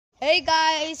Hey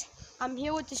guys, I'm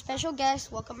here with a special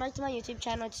guest. Welcome back to my YouTube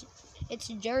channel. It's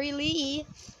Jerry Lee.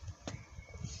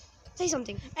 Say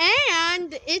something.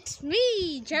 And it's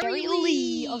me, Jerry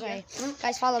Lee. Okay,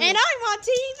 guys, follow me. And I'm on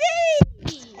TV.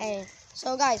 Hey,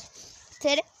 so guys,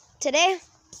 today.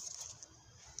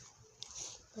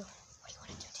 What do you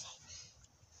want to do today?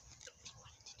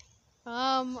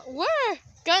 We're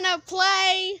gonna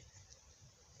play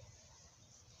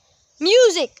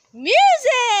music.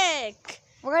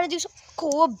 We're gonna do some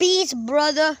cool beats,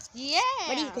 brother. Yeah.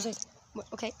 Ready?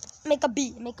 Okay. Make a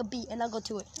beat, and I'll go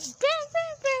to it.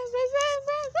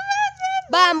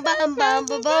 Bam bam bam bam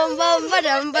bam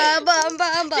bam bam bam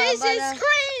bam bam. This is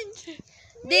cringe.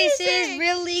 This is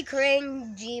really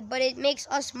cringy, but it makes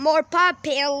us more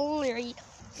popular.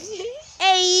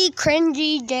 Hey,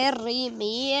 cringy Jerry,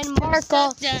 me and Marco.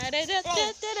 Today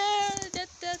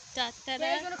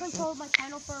I'm gonna control my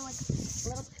channel for like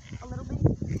a little bit.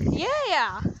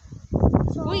 Yeah.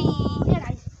 So, yeah,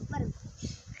 guys, let him.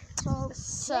 So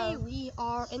today we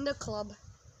are in the club.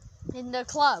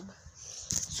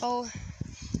 So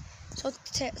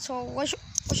what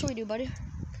should we do, buddy?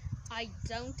 I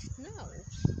don't know.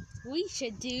 We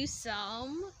should do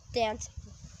some Dance.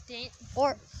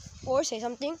 Or say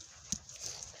something.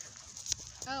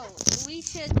 Oh, we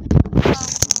should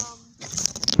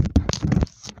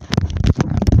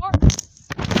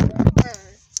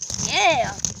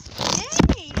Yeah.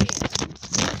 Yay!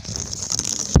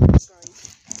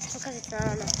 Because it's not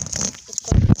on it's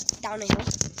going down a hill.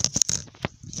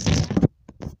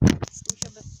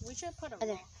 We should put them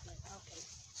Okay. Okay.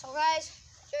 So guys,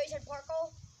 Jerry said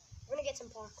Parkour. We're gonna get some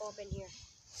Parkour up in here.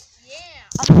 Yeah.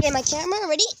 I'm gonna get my camera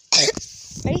ready.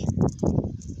 Ready?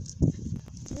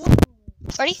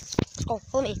 Ready? Let's go.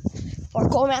 Follow me.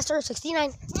 Parkour Master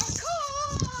 69.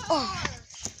 Parkour! Oh,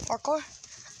 Parkour.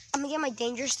 I'm gonna get my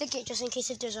danger stick just in case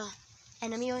if there's a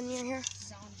enemy in near here.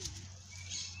 Zombie.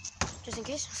 Just in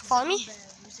case. So follow me.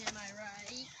 Zombies, am I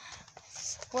right?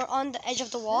 We're on the edge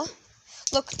of the wall.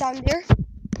 Look down there.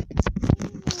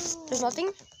 There's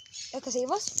nothing that can save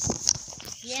us.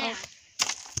 Yeah.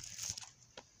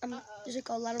 There's like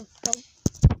a lot of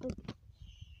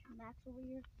mats over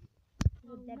here.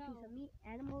 There's a dead piece of meat.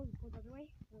 Animals. Go the other way.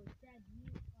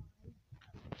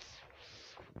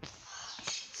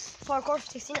 Parkour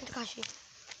 69 Takashi.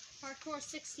 Parkour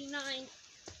 69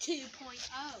 2.0.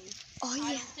 Oh yeah. I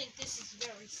don't think this is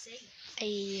very safe.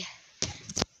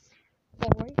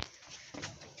 Don't worry.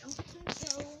 I don't think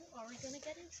so. Are we gonna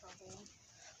get in trouble?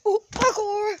 Oh,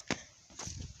 Parkour!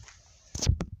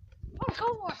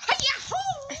 Parkour!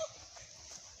 Hi-yahoo!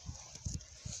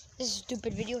 This is a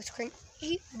stupid video. It's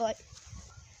cringy, but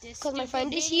This because my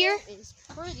friend is video here, is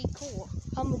pretty cool.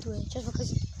 I'm gonna do it just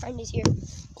because my friend is here.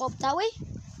 Go up that way.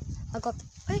 I'll go up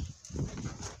that way.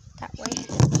 That way.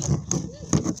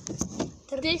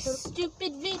 This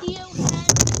stupid video has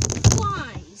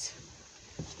flies.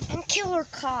 And killer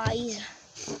guys.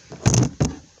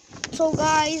 So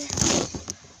guys,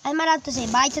 I might have to say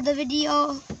bye to the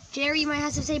video. Jerry might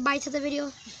have to say bye to the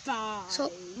video. Bye.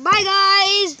 So bye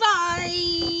guys. Bye.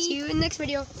 See you in the next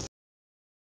video.